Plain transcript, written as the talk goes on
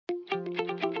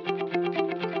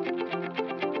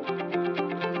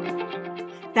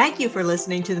Thank you for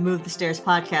listening to the Move the Stairs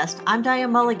podcast. I'm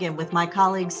Diane Mulligan with my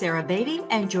colleagues Sarah Beatty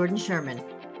and Jordan Sherman.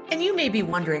 And you may be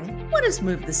wondering, what does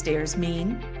Move the Stairs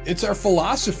mean? It's our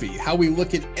philosophy, how we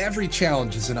look at every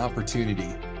challenge as an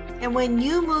opportunity. And when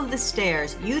you move the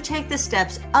stairs, you take the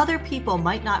steps other people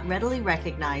might not readily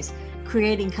recognize,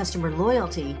 creating customer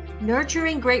loyalty,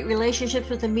 nurturing great relationships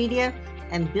with the media,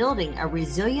 and building a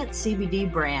resilient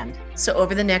CBD brand. So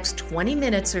over the next 20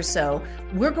 minutes or so,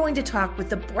 we're going to talk with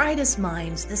the brightest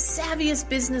minds, the savviest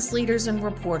business leaders and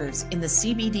reporters in the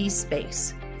CBD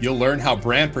space. You'll learn how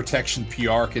brand protection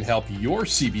PR can help your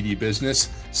CBD business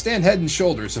stand head and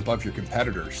shoulders above your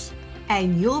competitors.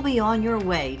 And you'll be on your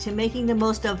way to making the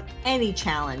most of any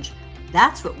challenge.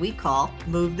 That's what we call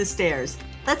Move the Stairs.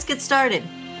 Let's get started.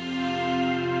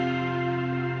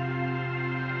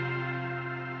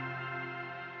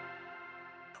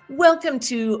 Welcome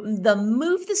to the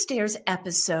Move the Stairs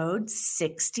episode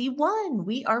 61.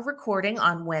 We are recording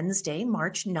on Wednesday,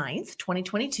 March 9th,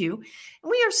 2022. And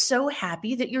we are so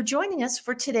happy that you're joining us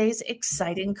for today's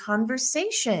exciting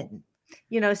conversation.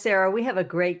 You know, Sarah, we have a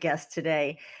great guest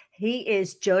today. He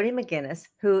is Jody McGinnis,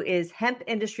 who is Hemp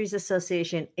Industries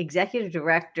Association Executive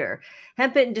Director.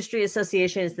 Hemp Industry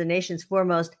Association is the nation's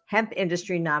foremost hemp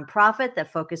industry nonprofit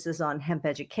that focuses on hemp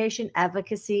education,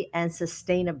 advocacy, and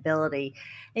sustainability.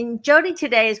 And Jody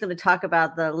today is going to talk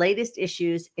about the latest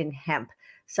issues in hemp.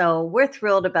 So we're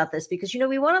thrilled about this because,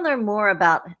 we want to learn more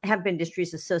about Hemp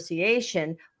Industries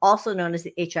Association, also known as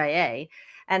the HIA,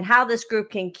 and how this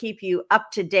group can keep you up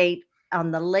to date on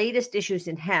the latest issues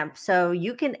in hemp so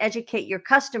you can educate your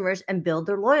customers and build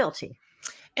their loyalty.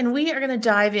 And we are going to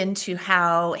dive into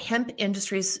how Hemp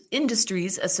Industries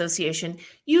Association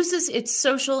uses its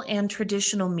social and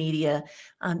traditional media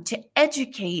to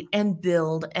educate and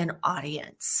build an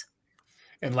audience.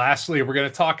 And lastly, we're going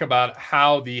to talk about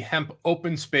how the Hemp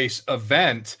Open Space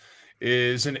event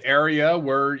is an area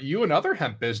where you and other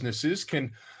hemp businesses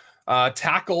can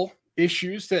tackle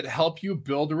issues that help you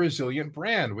build a resilient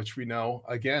brand, which we know,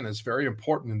 again, is very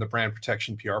important in the brand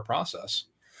protection PR process.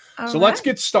 Let's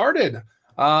get started.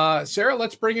 Sarah,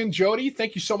 let's bring in Jody.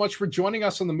 Thank you so much for joining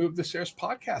us on the Move the Stairs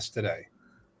podcast today.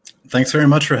 Thanks very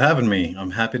much for having me. I'm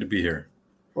happy to be here.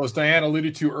 Well, as Diane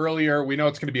alluded to earlier, we know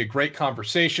it's going to be a great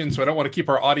conversation, so I don't want to keep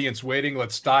our audience waiting.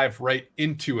 Let's dive right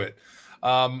into it.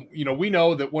 We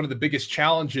know that one of the biggest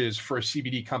challenges for a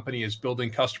CBD company is building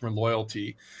customer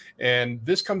loyalty. And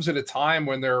this comes at a time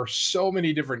when there are so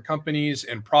many different companies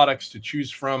and products to choose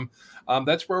from.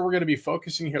 That's where we're going to be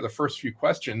focusing here, the first few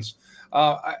questions.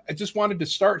 I just wanted to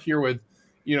start here with,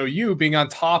 you being on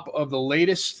top of the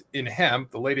latest in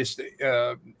hemp, the latest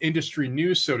industry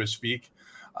news, so to speak,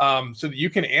 so that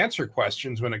you can answer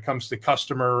questions when it comes to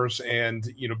customers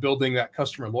and, building that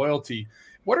customer loyalty.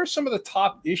 What are some of the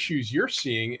top issues you're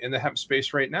seeing in the hemp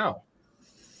space right now?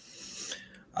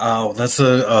 Oh, that's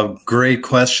a great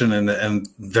question. And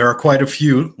there are quite a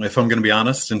few, if I'm going to be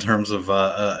honest, in terms of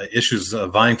issues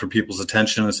vying for people's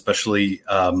attention, especially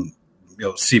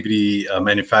CBD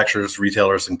manufacturers,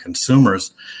 retailers, and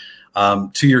consumers.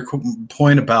 To your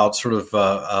point about sort of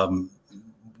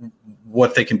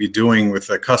what they can be doing with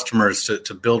their customers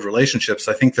to build relationships,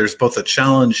 I think there's both a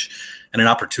challenge and an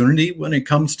opportunity when it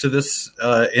comes to this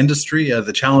industry.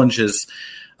 The challenge is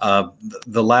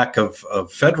the lack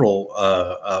of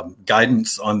federal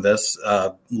guidance on this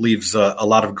leaves a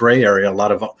lot of gray area, a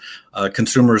lot of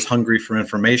consumers hungry for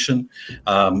information,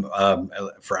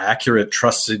 for accurate,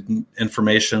 trusted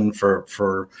information,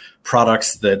 for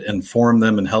products that inform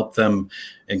them and help them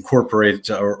incorporate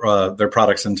their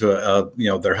products into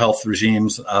their health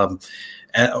regimes.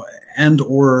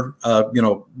 Or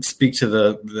speak to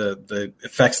the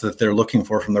effects that they're looking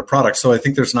for from their products. So I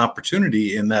think there's an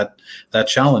opportunity in that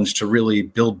challenge to really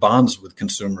build bonds with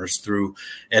consumers through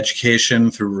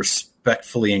education, through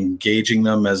respectfully engaging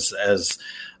them as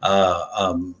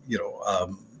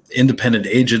independent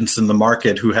agents in the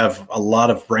market who have a lot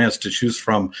of brands to choose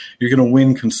from. You're going to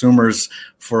win consumers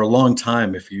for a long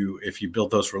time if you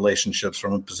build those relationships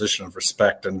from a position of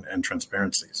respect and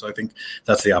transparency. So I think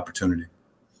that's the opportunity.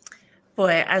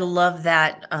 Boy, I love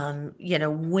that,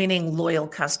 winning loyal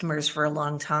customers for a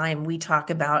long time. We talk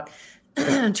about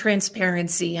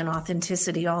transparency and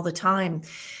authenticity all the time.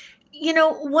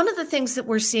 One of the things that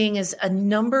we're seeing is a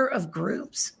number of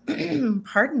groups,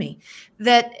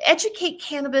 that educate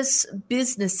cannabis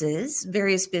businesses,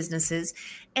 various businesses.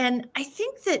 And I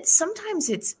think that sometimes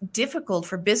it's difficult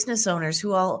for business owners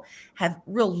who all have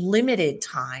real limited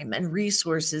time and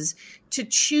resources to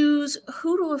choose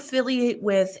who to affiliate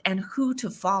with and who to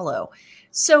follow.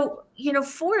 So,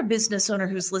 for a business owner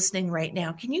who's listening right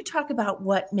now, can you talk about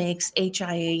what makes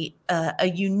HIA a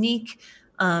unique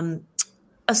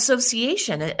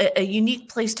association, a unique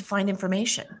place to find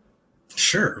information.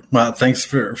 Sure. Well, thanks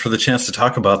for the chance to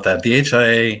talk about that. The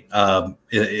HIA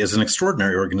is an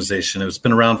extraordinary organization. It's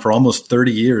been around for almost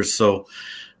 30 years. So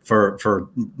for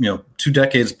 2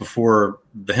 decades before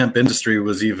the hemp industry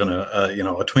was even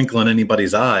a twinkle in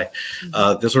anybody's eye,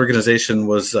 this organization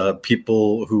was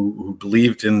people who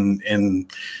believed in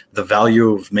the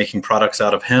value of making products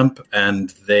out of hemp, and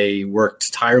they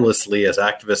worked tirelessly as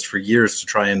activists for years to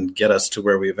try and get us to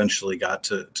where we eventually got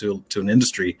to an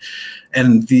industry.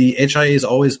 And the HIA has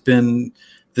always been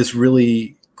this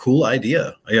really cool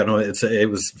idea. It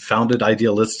was founded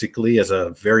idealistically as a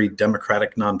very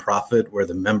democratic nonprofit where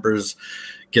the members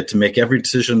get to make every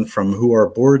decision from who our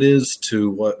board is to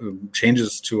what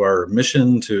changes to our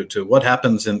mission to what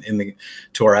happens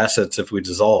to our assets if we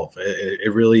dissolve.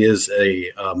 It really is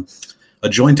a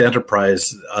joint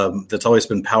enterprise that's always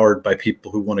been powered by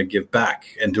people who want to give back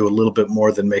and do a little bit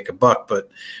more than make a buck, but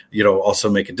also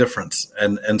make a difference.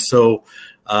 And so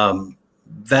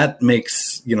that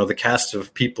makes the cast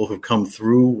of people who've come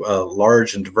through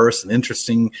large and diverse and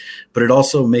interesting, but it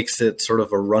also makes it sort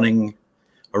of a running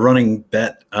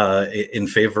bet in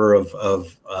favor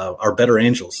of our better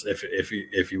angels,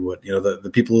 if you would.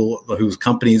 The people whose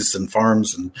companies and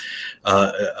farms and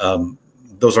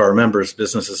those are our members,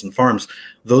 businesses and farms.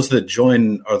 Those that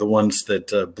join are the ones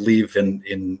that believe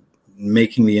in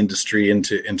making the industry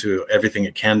into everything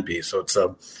it can be. So it's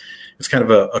kind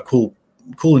of a cool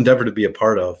endeavor to be a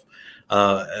part of.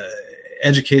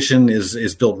 Education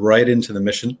is built right into the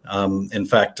mission. In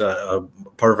fact,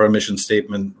 part of our mission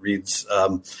statement reads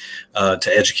to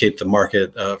educate the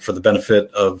market for the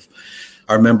benefit of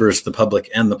our members, the public,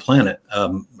 and the planet.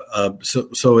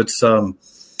 So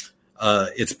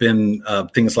it's been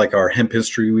things like our Hemp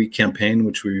History Week campaign,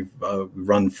 which we've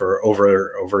run for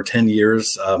over 10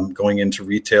 years, going into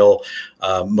retail,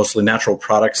 mostly natural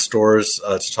product stores,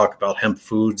 to talk about hemp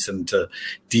foods and to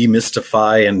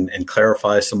demystify and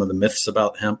clarify some of the myths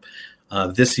about hemp.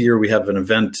 This year, we have an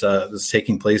event that's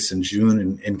taking place in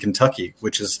June in Kentucky,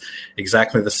 which is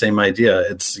exactly the same idea.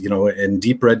 It's, in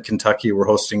Deep Red, Kentucky, we're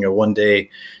hosting a one-day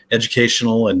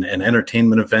educational and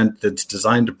entertainment event that's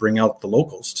designed to bring out the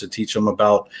locals, to teach them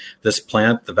about this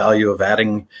plant, the value of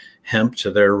adding hemp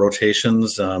to their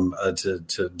rotations,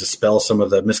 to dispel some of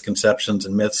the misconceptions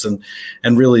and myths, and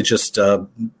really just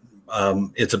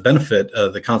it's a benefit,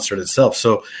 the concert itself.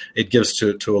 So it gives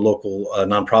to a local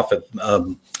nonprofit.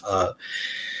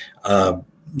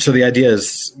 So the idea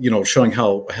is, showing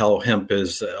how hemp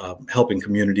is helping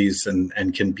communities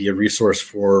and can be a resource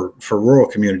for rural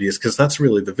communities, because that's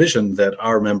really the vision that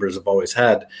our members have always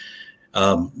had,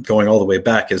 going all the way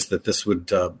back, is that this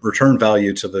would return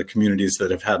value to the communities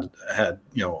that have had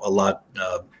a lot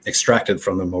extracted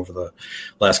from them over the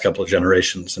last couple of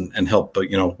generations, and help,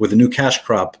 with a new cash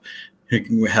crop,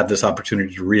 we have this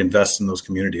opportunity to reinvest in those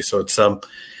communities. So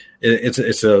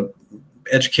it's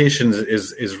education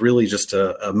is really just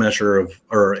a measure of,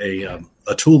 or a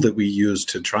tool that we use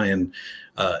to try and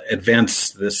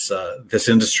advance this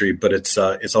industry, but it's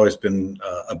always been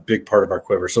a big part of our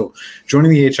quiver. So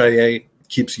joining the HIA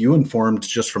keeps you informed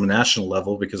just from a national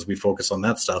level, because we focus on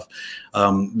that stuff.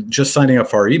 Just signing up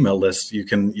for our email list, you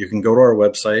can go to our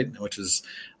website, which is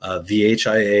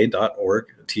thehia.org,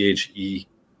 thehia.org.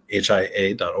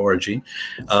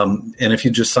 And if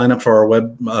you just sign up for our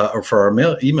web or for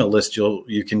our email list,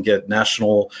 you can get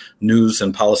national news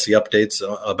and policy updates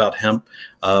about hemp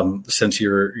sent to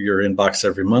your inbox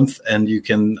every month. And you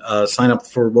can sign up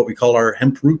for what we call our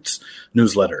Hemp Roots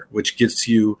newsletter, which gets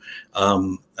you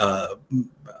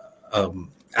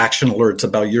action alerts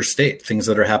about your state, things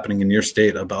that are happening in your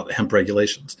state about hemp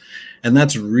regulations. And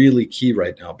that's really key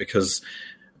right now, because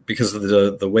of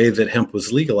the way that hemp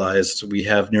was legalized, we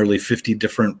have nearly 50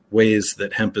 different ways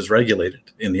that hemp is regulated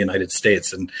in the United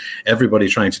States. And everybody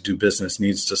trying to do business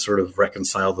needs to sort of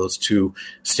reconcile those two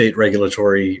state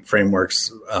regulatory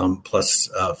frameworks, plus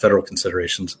federal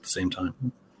considerations at the same time.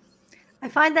 I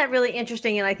find that really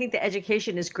interesting. And I think the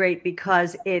education is great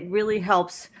because it really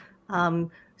helps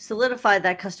solidify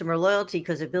that customer loyalty,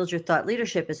 because it builds your thought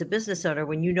leadership as a business owner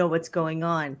when you know what's going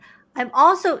on. I'm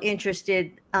also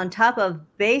interested, on top of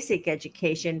basic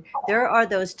education, there are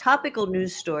those topical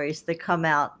news stories that come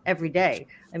out every day.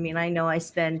 I mean, I know I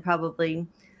spend probably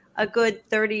a good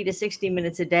 30 to 60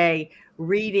 minutes a day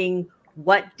reading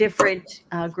what different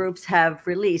groups have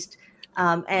released.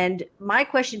 And my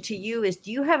question to you is,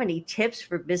 do you have any tips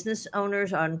for business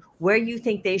owners on where you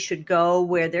think they should go,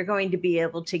 where they're going to be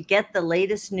able to get the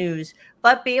latest news,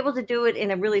 but be able to do it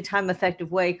in a really time-effective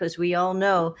way? Because we all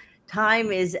know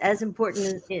time is as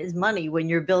important as money when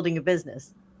you're building a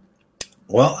business.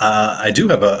 Well, I do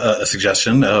have a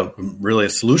suggestion, really a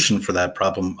solution for that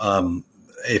problem.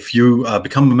 If you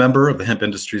become a member of the Hemp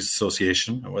Industries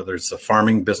Association, whether it's a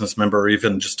farming business member or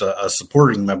even just a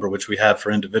supporting member, which we have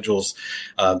for individuals,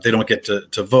 they don't get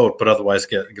to vote, but otherwise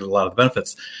get a lot of the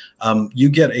benefits. You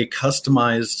get a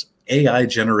customized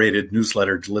AI-generated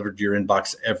newsletter delivered to your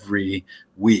inbox every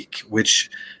week, which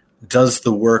does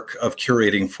the work of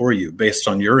curating for you based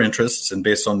on your interests and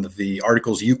based on the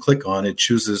articles you click on. It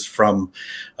chooses from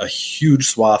a huge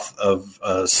swath of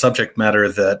subject matter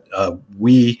that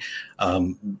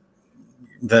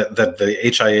that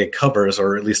the HIA covers,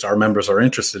 or at least our members are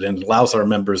interested in. It allows our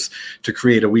members to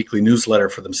create a weekly newsletter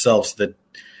for themselves that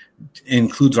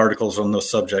includes articles on those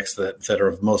subjects that are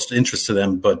of most interest to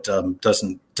them, but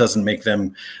doesn't make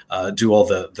them do all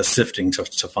the sifting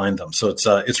to find them. So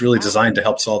it's really designed to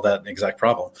help solve that exact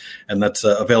problem, and that's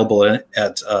available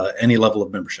at any level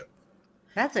of membership.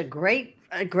 That's a great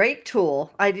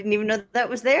tool. I didn't even know that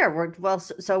was there.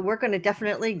 So we're going to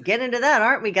definitely get into that,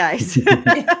 aren't we, guys?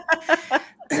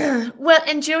 Well,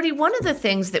 and Jody, one of the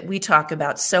things that we talk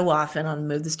about so often on the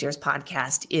Move the Stairs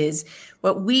podcast is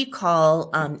what we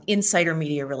call insider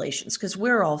media relations, because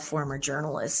we're all former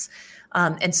journalists.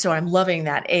 And so I'm loving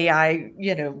that AI,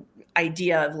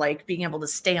 idea of like being able to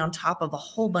stay on top of a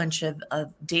whole bunch of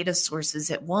data sources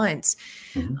at once.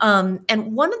 Mm-hmm.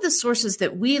 And one of the sources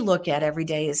that we look at every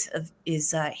day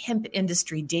is Hemp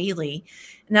Industry Daily.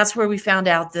 And that's where we found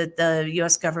out that the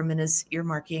U.S. government is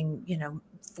earmarking,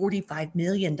 $45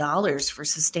 million for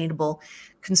sustainable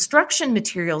construction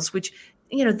materials, which,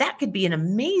 that could be an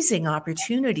amazing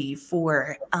opportunity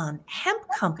for hemp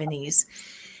companies.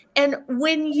 And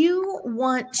when you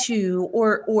want to,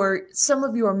 or some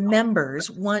of your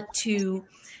members want to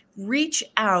reach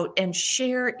out and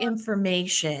share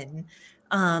information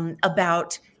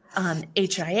about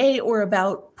HIA or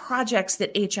about projects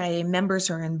that HIA members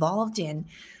are involved in,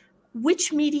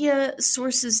 which media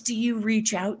sources do you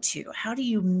reach out to? How do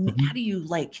you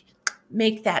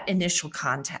make that initial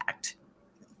contact?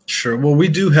 Sure. Well, we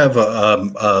do have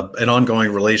an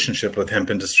ongoing relationship with Hemp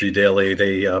Industry Daily.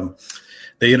 They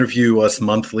interview us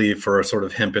monthly for a sort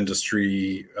of hemp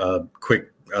industry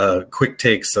quick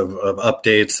takes of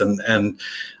updates, and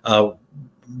so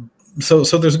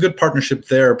there's a good partnership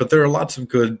there. But there are lots of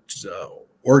good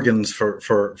organs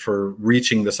for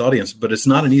reaching this audience, but it's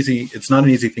not an easy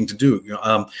thing to do.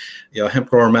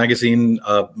 Hemp Grower Magazine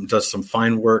does some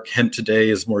fine work. Hemp Today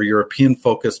is more European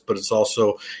focused, but it's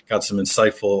also got some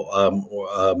insightful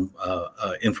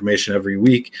information every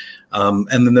week. And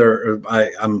then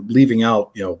I'm leaving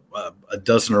out a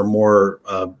dozen or more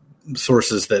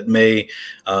sources that may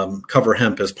cover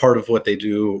hemp as part of what they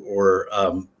do, or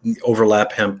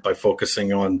overlap hemp by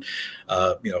focusing on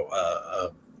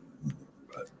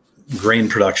grain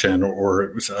production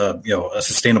or a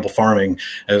sustainable farming.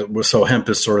 So hemp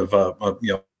is sort of a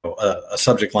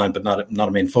subject line, but not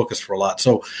a main focus for a lot.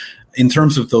 So in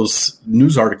terms of those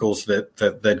news articles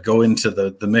that go into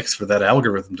the mix for that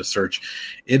algorithm to search,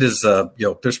 it is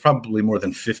there's probably more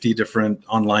than 50 different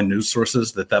online news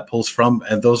sources that pulls from,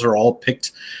 and those are all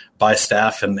picked by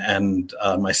staff and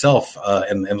myself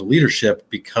and the leadership,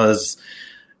 because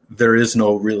there is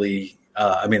no really.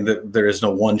 There is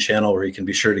no one channel where you can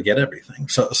be sure to get everything.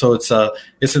 So it's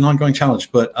an ongoing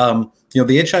challenge. But the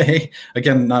HIA,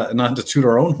 again, not to toot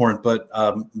our own horn, but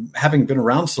having been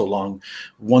around so long,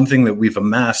 one thing that we've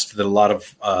amassed that a lot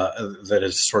of that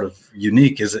is sort of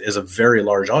unique is a very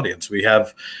large audience. We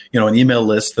have an email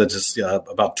list that is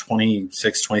about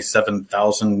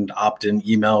 27,000 opt-in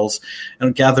emails,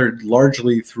 and gathered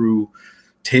largely through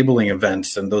tabling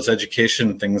events and those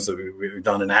education things that we've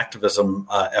done in activism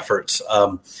efforts.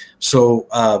 And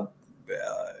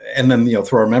then,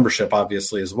 through our membership,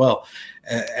 obviously, as well.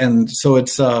 And so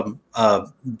it's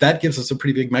that gives us a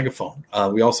pretty big megaphone.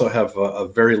 We also have a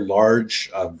very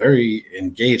large, very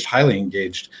engaged, highly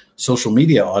engaged social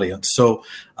media audience. So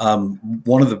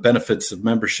one of the benefits of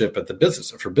membership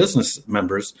for business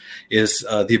members is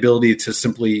the ability to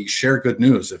simply share good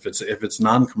news. If it's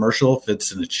non-commercial, if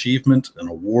it's an achievement, an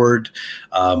award,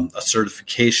 a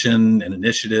certification, an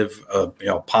initiative,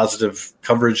 positive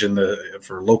coverage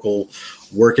for local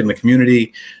work in the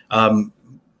community,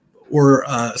 or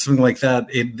something like that,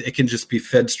 it can just be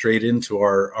fed straight into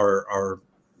our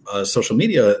social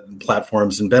media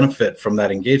platforms and benefit from that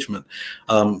engagement.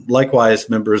 Likewise,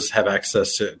 members have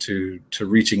access to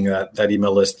reaching that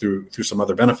email list through some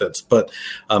other benefits. But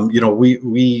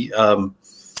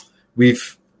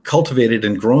we've cultivated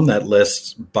and grown that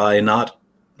list by not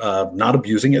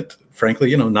abusing it,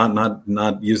 frankly,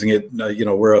 not using it.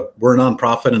 We're a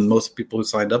nonprofit, and most people who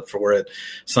signed up for it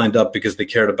signed up because they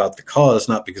cared about the cause,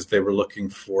 not because they were looking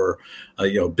for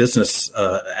business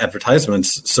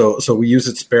advertisements. So we use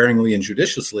it sparingly and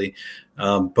judiciously,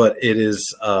 but it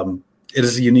is a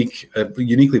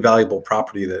uniquely valuable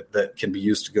property that can be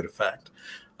used to good effect.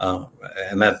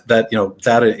 And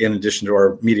that in addition to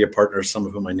our media partners, some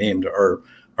of whom I named, are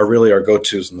really our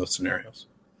go-tos in those scenarios.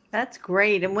 That's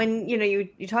great. And when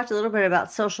you talked a little bit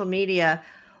about social media,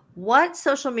 what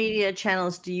social media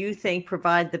channels do you think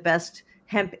provide the best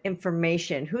hemp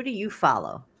information? Who do you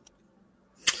follow?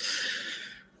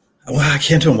 Well, I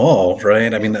can't do them all,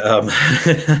 right? I mean,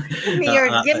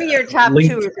 give me your top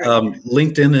two or three.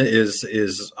 LinkedIn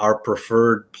is our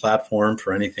preferred platform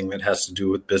for anything that has to do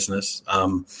with business.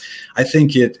 I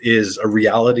think it is a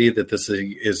reality that this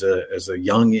is a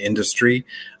young industry.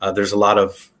 There's a lot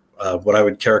of what I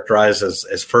would characterize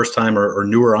as first-time or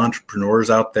newer entrepreneurs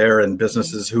out there, and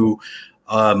businesses who,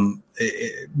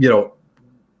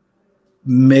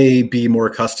 may be more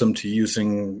accustomed to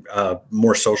using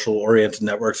more social-oriented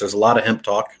networks. There's a lot of hemp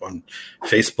talk on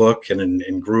Facebook and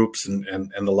in groups and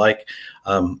the like.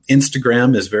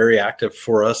 Instagram is very active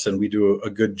for us, and we do a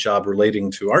good job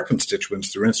relating to our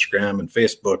constituents through Instagram and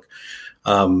Facebook.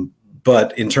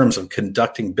 But in terms of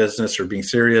conducting business or being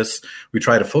serious, we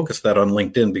try to focus that on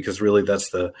LinkedIn, because really that's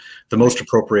the most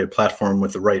appropriate platform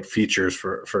with the right features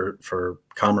for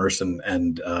commerce and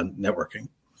networking.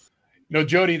 No,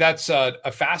 Jody, that's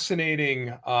a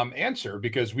fascinating answer,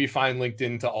 because we find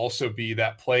LinkedIn to also be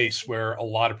that place where a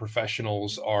lot of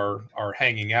professionals are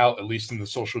hanging out, at least in the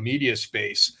social media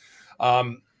space.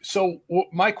 So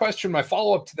my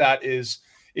follow-up to that is,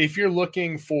 if you're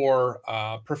looking for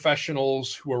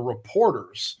professionals who are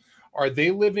reporters, are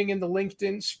they living in the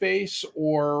LinkedIn space?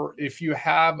 Or if you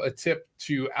have a tip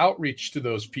to outreach to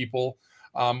those people,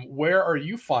 where are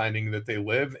you finding that they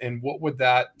live, and what would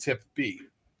that tip be?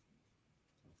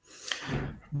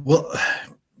 Well,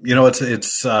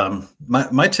 it's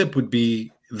my tip would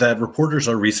be that reporters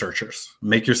are researchers.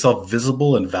 Make yourself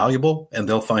visible and valuable, and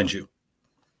they'll find you.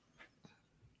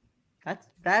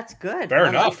 That's good. Fair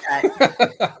enough.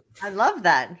 I love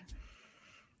that.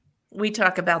 We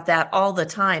talk about that all the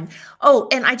time. Oh,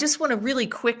 and I just want to really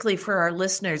quickly, for our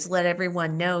listeners, let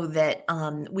everyone know that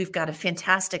we've got a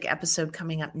fantastic episode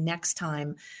coming up next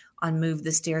time on Move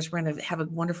the Stairs. We're going to have a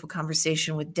wonderful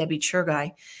conversation with Debbie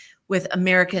Churgai with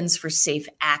Americans for Safe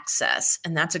Access.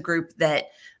 And that's a group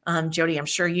that, Jody, I'm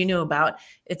sure you know about.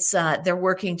 It's they're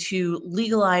working to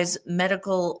legalize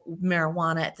medical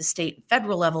marijuana at the state and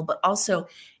federal level, but also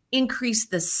increase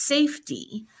the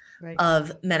safety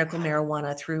of medical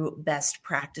marijuana through best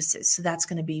practices. So that's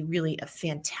going to be really a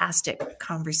fantastic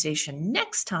conversation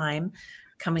next time,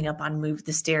 coming up on Move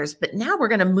the Stairs. But now we're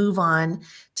going to move on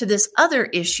to this other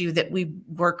issue that we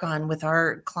work on with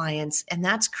our clients, and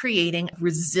that's creating a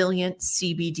resilient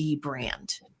CBD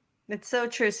brand. It's so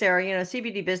true, Sarah.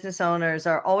 CBD business owners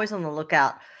are always on the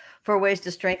lookout for ways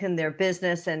to strengthen their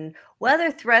business and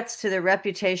weather threats to their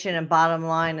reputation and bottom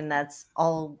line. And that's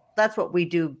what we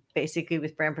do basically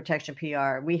with Brand Protection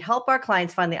PR. We help our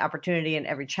clients find the opportunity in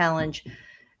every challenge,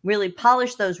 really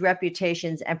polish those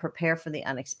reputations and prepare for the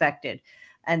unexpected.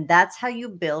 And that's how you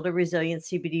build a resilient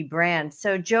CBD brand.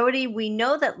 So, Jody, we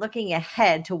know that looking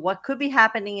ahead to what could be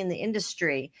happening in the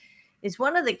industry is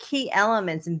one of the key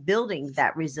elements in building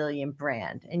that resilient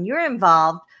brand. And you're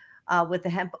involved with the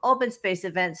Hemp Open Space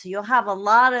event, so you'll have a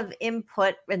lot of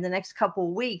input in the next couple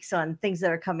of weeks on things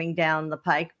that are coming down the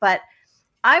pike. But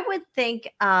I would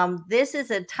think this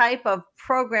is a type of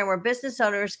program where business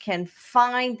owners can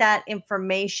find that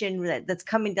information that's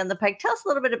coming down the pike. Tell us a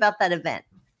little bit about that event.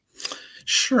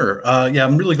 Sure.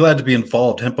 I'm really glad to be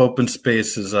involved. Hemp Open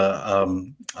Space is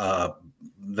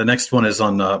the next one is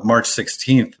on March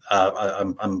 16th.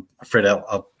 I'm afraid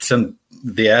I'll send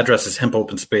the address is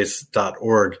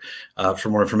hempopenspace.org for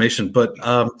more information. But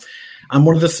I'm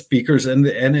one of the speakers, and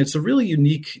it's a really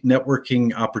unique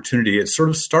networking opportunity. It sort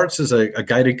of starts as a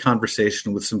guided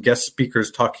conversation with some guest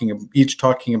speakers each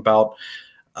talking about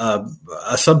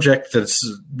a subject that's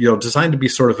designed to be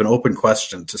sort of an open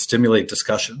question to stimulate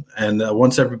discussion. And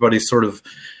once everybody's sort of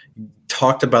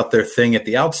talked about their thing at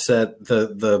the outset,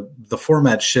 the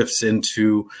format shifts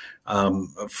into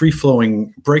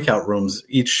free-flowing breakout rooms,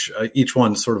 each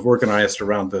one sort of organized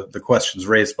around the questions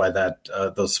raised by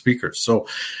those speakers. So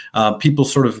people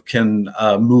sort of can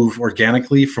move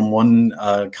organically from one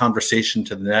conversation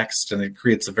to the next, and it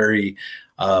creates a very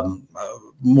a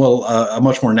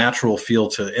much more natural feel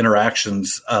to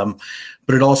interactions.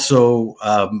 But it also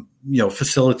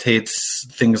facilitates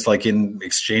things like in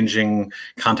exchanging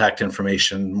contact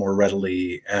information more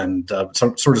readily, and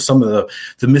some of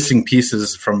the missing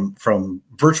pieces from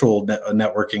virtual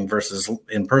networking versus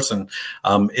in person.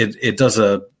 It does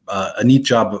a neat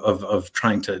job of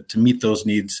trying to meet those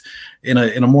needs in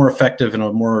a more effective and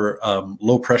a more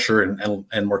low pressure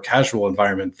and more casual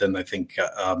environment than I think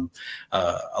a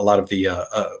lot of the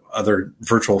other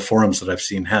virtual forums that I've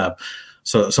seen have.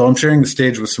 So I'm sharing the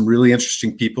stage with some really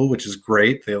interesting people, which is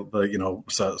great. They can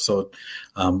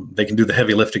do the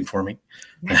heavy lifting for me.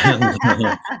 And,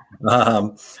 the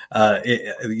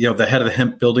head of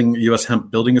the U.S. Hemp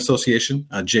Building Association,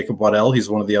 Jacob Waddell, he's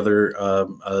one of the other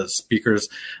speakers.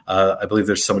 I believe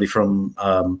there's somebody from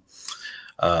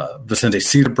Vicente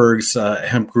Cederberg's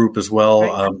hemp group as well,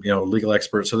 right. Legal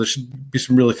experts. So there should be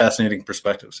some really fascinating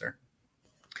perspectives there.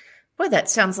 Boy, that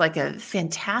sounds like a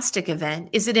fantastic event.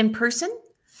 Is it in person?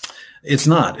 It's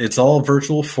not. It's all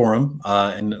virtual forum,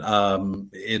 and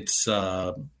it's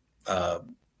a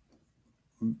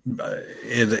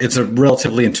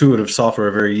relatively intuitive software,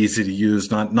 very easy to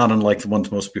use, not unlike the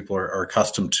ones most people are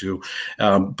accustomed to.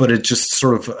 But it just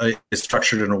sort of is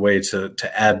structured in a way to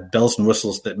add bells and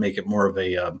whistles that make it more of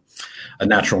a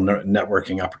natural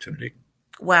networking opportunity.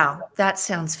 Wow, that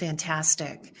sounds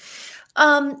fantastic.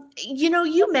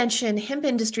 You mentioned Hemp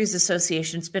Industries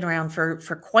Association's been around for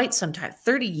quite some time,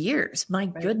 30 years. My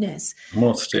goodness.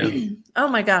 Most, yeah. Oh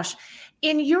my gosh.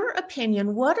 In your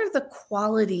opinion, what are the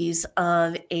qualities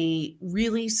of a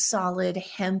really solid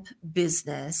hemp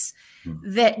business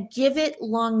that give it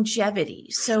longevity?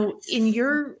 So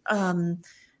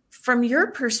from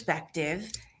your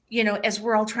perspective, as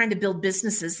we're all trying to build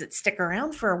businesses that stick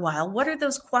around for a while, what are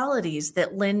those qualities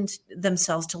that lend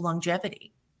themselves to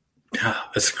longevity?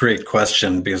 That's a great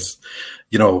question because,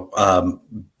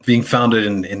 being founded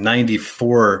in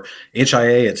 94,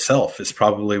 HIA itself is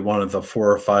probably one of the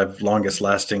 4 or 5 longest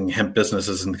lasting hemp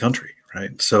businesses in the country,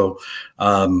 right? So,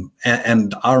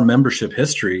 and our membership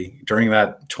history during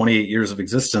that 28 years of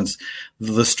existence,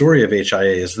 the story of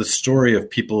HIA is the story of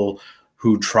people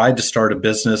who tried to start a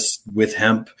business with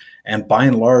hemp and by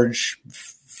and large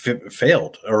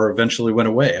failed or eventually went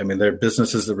away. I mean, their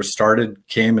businesses that were started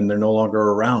came and they're no longer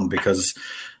around because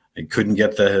they couldn't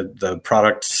get the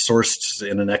product sourced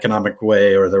in an economic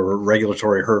way, or there were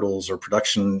regulatory hurdles or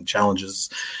production challenges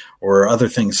or other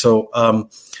things. So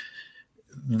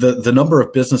the number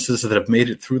of businesses that have made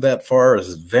it through that far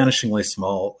is vanishingly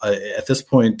small. At this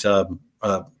point,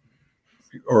 I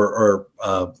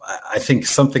think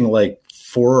something like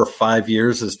 4 or 5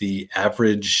 years is the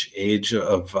average age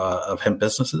of hemp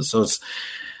businesses. So it's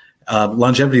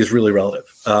longevity is really relative.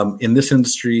 In this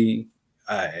industry,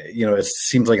 it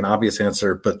seems like an obvious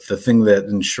answer, but the thing that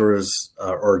ensures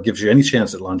or gives you any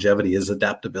chance at longevity is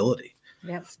adaptability.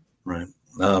 Yep. Right.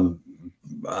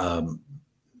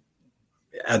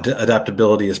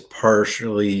 Adaptability is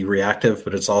partially reactive,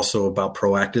 but it's also about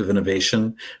proactive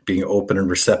innovation, being open and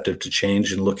receptive to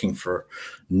change and looking for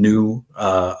new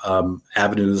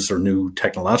avenues or new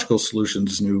technological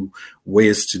solutions, new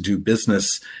ways to do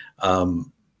business. I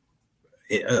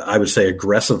would say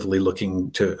aggressively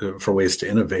looking for ways to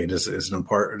innovate is an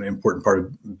important part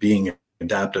of being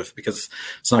adaptive, because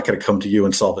it's not going to come to you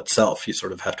and solve itself. You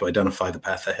sort of have to identify the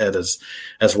path ahead as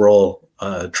we're all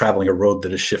traveling a road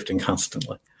that is shifting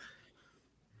constantly.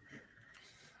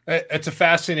 It's a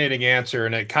fascinating answer,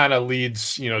 and it kind of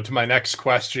leads, to my next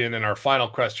question and our final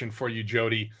question for you,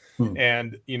 Jody.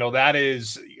 And, that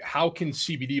is, how can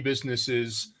CBD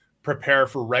businesses prepare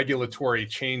for regulatory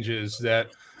changes that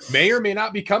may or may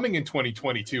not be coming in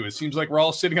 2022? It seems like we're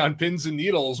all sitting on pins and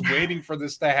needles waiting for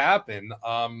this to happen.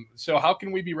 So how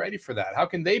can we be ready for that? How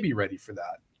can they be ready for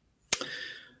that?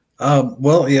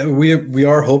 Well, yeah, we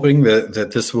are hoping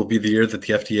that this will be the year that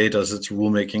the FDA does its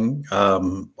rulemaking.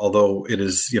 Although it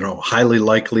is, highly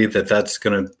likely that's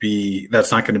not going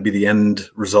to be the end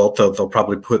result. They'll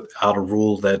probably put out a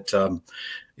rule that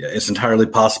it's entirely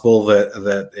possible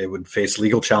that it would face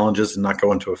legal challenges and not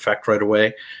go into effect right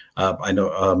away. I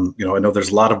know there's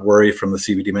a lot of worry from the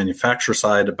CBD manufacturer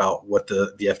side about what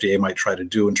the FDA might try to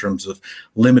do in terms of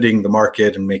limiting the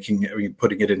market and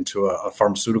putting it into a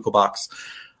pharmaceutical box.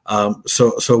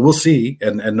 So we'll see,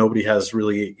 and nobody has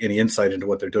really any insight into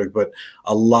what they're doing, but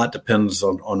a lot depends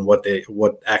on what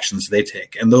actions they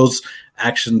take, and those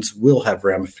actions will have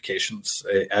ramifications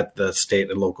at the state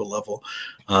and local level.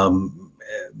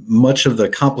 Much of the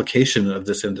complication of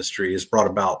this industry is brought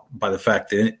about by the fact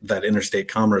that interstate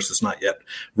commerce is not yet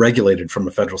regulated from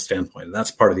a federal standpoint, and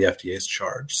that's part of the FDA's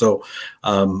charge. So,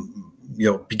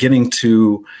 beginning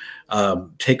to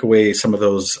take away some of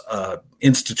those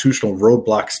institutional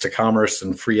roadblocks to commerce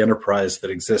and free enterprise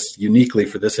that exist uniquely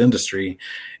for this industry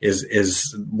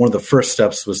is one of the first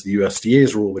steps was the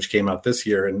USDA's rule, which came out this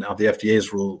year, and now the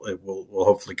FDA's rule will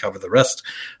hopefully cover the rest,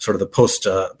 sort of the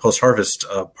post-harvest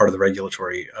part of the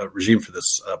regulatory regime for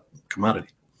this commodity.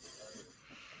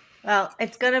 Well,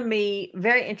 it's going to be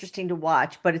very interesting to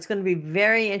watch, but it's going to be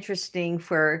very interesting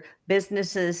for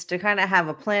businesses to kind of have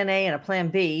a plan A and a plan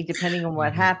B, depending on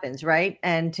what happens, right?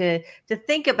 And to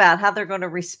think about how they're going to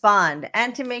respond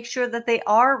and to make sure that they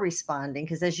are responding.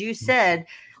 Because as you said,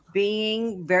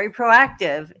 being very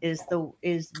proactive is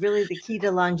really the key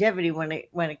to longevity when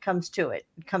it comes to it.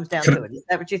 It comes down to it. Is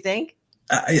that what you think?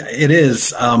 It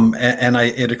is,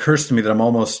 it occurs to me that I'm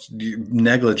almost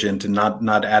negligent in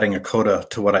not adding a coda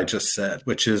to what I just said,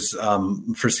 which is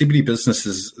for CBD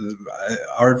businesses,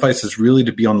 our advice is really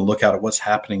to be on the lookout at what's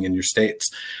happening in your states.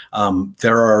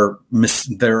 There are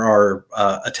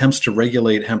attempts to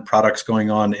regulate hemp products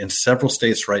going on in several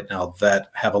states right now that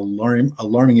have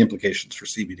alarming implications for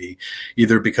CBD,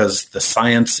 either because the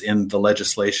science in the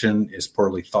legislation is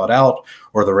poorly thought out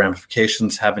or the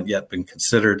ramifications haven't yet been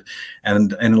considered.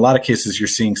 And in a lot of cases, you're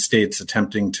seeing states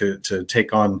attempting to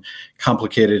take on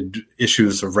complicated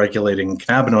issues of regulating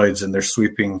cannabinoids, and they're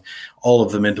sweeping all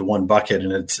of them into one bucket,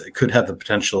 and it could have the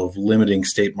potential of limiting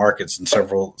state markets in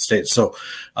several states. So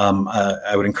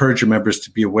I would encourage your members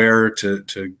to be aware,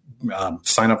 to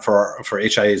sign up for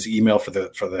HIA's email for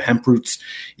the Hemp Roots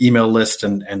email list,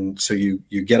 and so you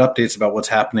get updates about what's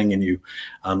happening, and you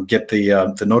get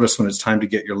the notice when it's time to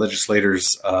get your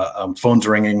legislators' phones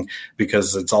ringing,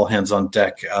 because it's all hands on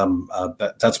deck.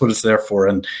 That's what it's there for,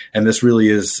 and this really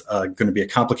is going to be a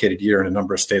complicated year in a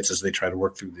number of states as they try to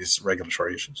work through these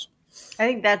regulatory issues. I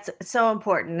think that's so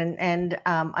important, and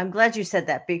I'm glad you said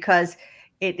that, because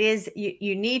it is,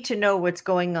 you need to know what's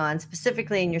going on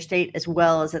specifically in your state as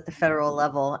well as at the federal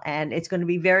level. And it's going to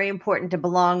be very important to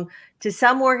belong to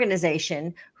some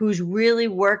organization who's really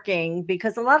working,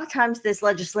 because a lot of times this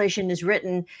legislation is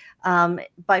written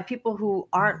by people who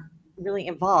aren't really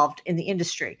involved in the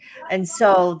industry. And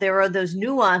so there are those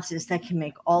nuances that can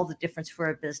make all the difference for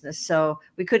a business. So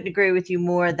we couldn't agree with you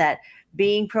more that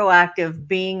being proactive,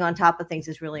 being on top of things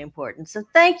is really important. So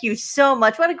thank you so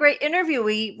much. What a great interview.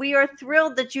 We are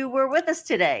thrilled that you were with us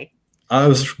today. I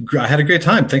had a great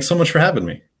time. Thanks so much for having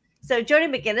me. So Jody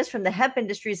McGinnis from the Hemp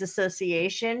Industries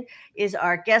Association is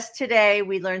our guest today.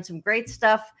 We learned some great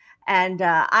stuff. And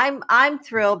I'm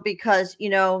thrilled because,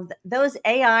 those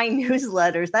AI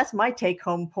newsletters, that's my take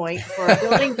home point for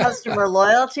building customer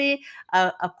loyalty,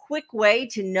 a quick way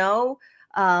to know,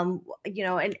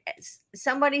 and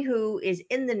somebody who is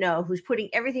in the know, who's putting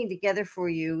everything together for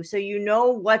you, so you know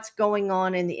what's going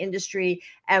on in the industry,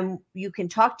 and you can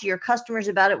talk to your customers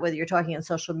about it, whether you're talking on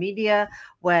social media,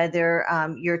 whether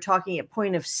you're talking at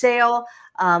point of sale,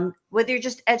 whether you're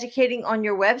just educating on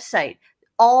your website.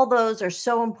 All those are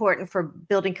so important for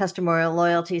building customer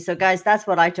loyalty. So guys, that's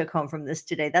what I took home from this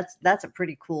today. That's a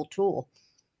pretty cool tool.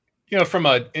 From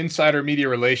an insider media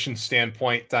relations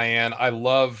standpoint, Diane, I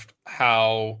loved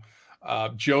how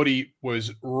Jody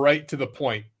was right to the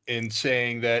point in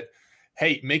saying that,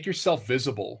 hey, make yourself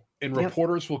visible and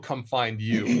reporters will come find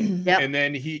you. Yep. And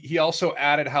then he also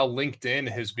added how LinkedIn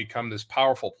has become this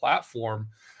powerful platform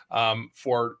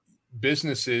for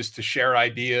businesses to share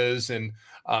ideas and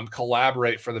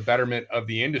collaborate for the betterment of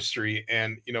the industry.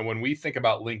 And, when we think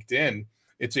about LinkedIn,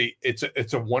 it's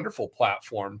a wonderful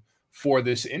platform for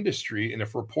this industry. And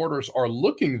if reporters are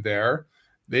looking there,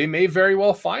 they may very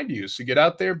well find you. So get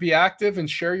out there, be active, and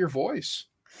share your voice.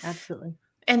 Absolutely.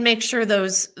 And make sure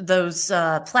those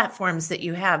platforms that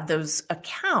you have, those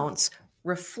accounts,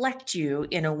 reflect you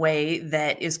in a way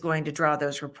that is going to draw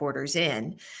those reporters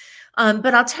in.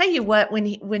 But I'll tell you what,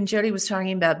 when Jody was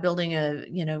talking about building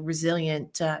a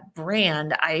resilient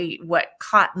brand, what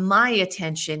caught my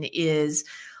attention is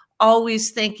always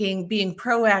thinking, being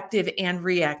proactive and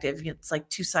reactive. It's like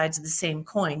two sides of the same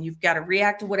coin. You've got to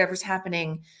react to whatever's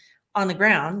happening on the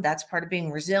ground. That's part of being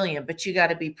resilient, but you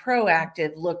got to be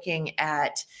proactive, looking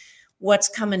at what's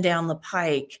coming down the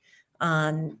pike,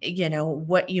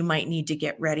 what you might need to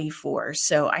get ready for.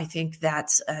 So I think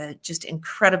that's just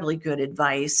incredibly good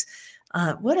advice.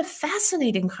 What a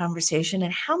fascinating conversation,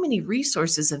 and how many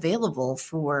resources available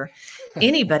for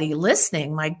anybody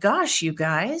listening. My gosh, you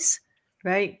guys.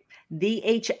 Right.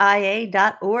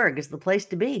 TheHIA.org is the place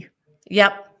to be.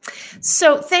 Yep.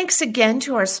 So thanks again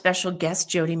to our special guest,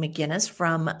 Jody McGinnis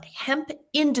from Hemp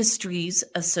Industries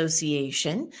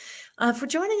Association, for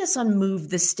joining us on Move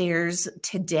the Stairs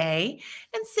today.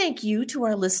 And thank you to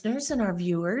our listeners and our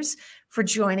viewers for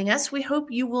joining us. We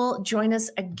hope you will join us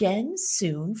again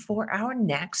soon for our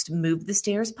next Move the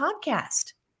Stairs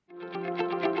podcast.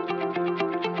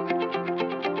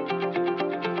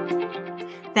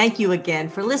 Thank you again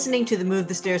for listening to the Move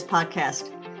the Stairs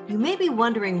podcast. You may be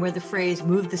wondering where the phrase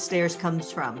move the stairs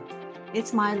comes from.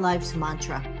 It's my life's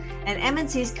mantra and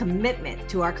MNC's commitment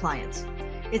to our clients.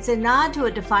 It's a nod to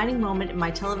a defining moment in my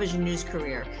television news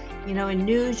career. You know, in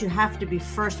news, you have to be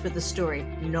first with the story,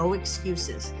 no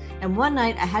excuses. And one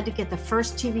night I had to get the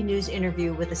first TV news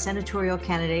interview with a senatorial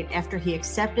candidate after he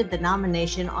accepted the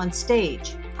nomination on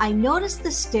stage. I noticed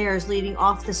the stairs leading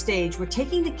off the stage were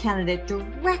taking the candidate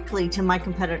directly to my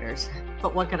competitors.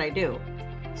 But what could I do?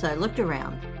 So I looked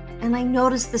around and I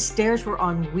noticed the stairs were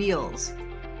on wheels.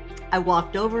 I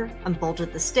walked over,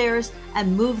 unbolted the stairs,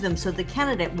 and moved them so the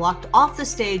candidate walked off the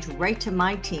stage right to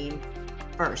my team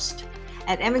first.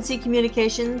 At MNC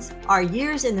Communications, our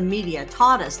years in the media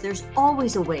taught us there's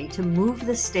always a way to move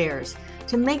the stairs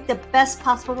to make the best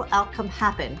possible outcome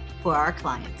happen for our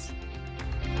clients.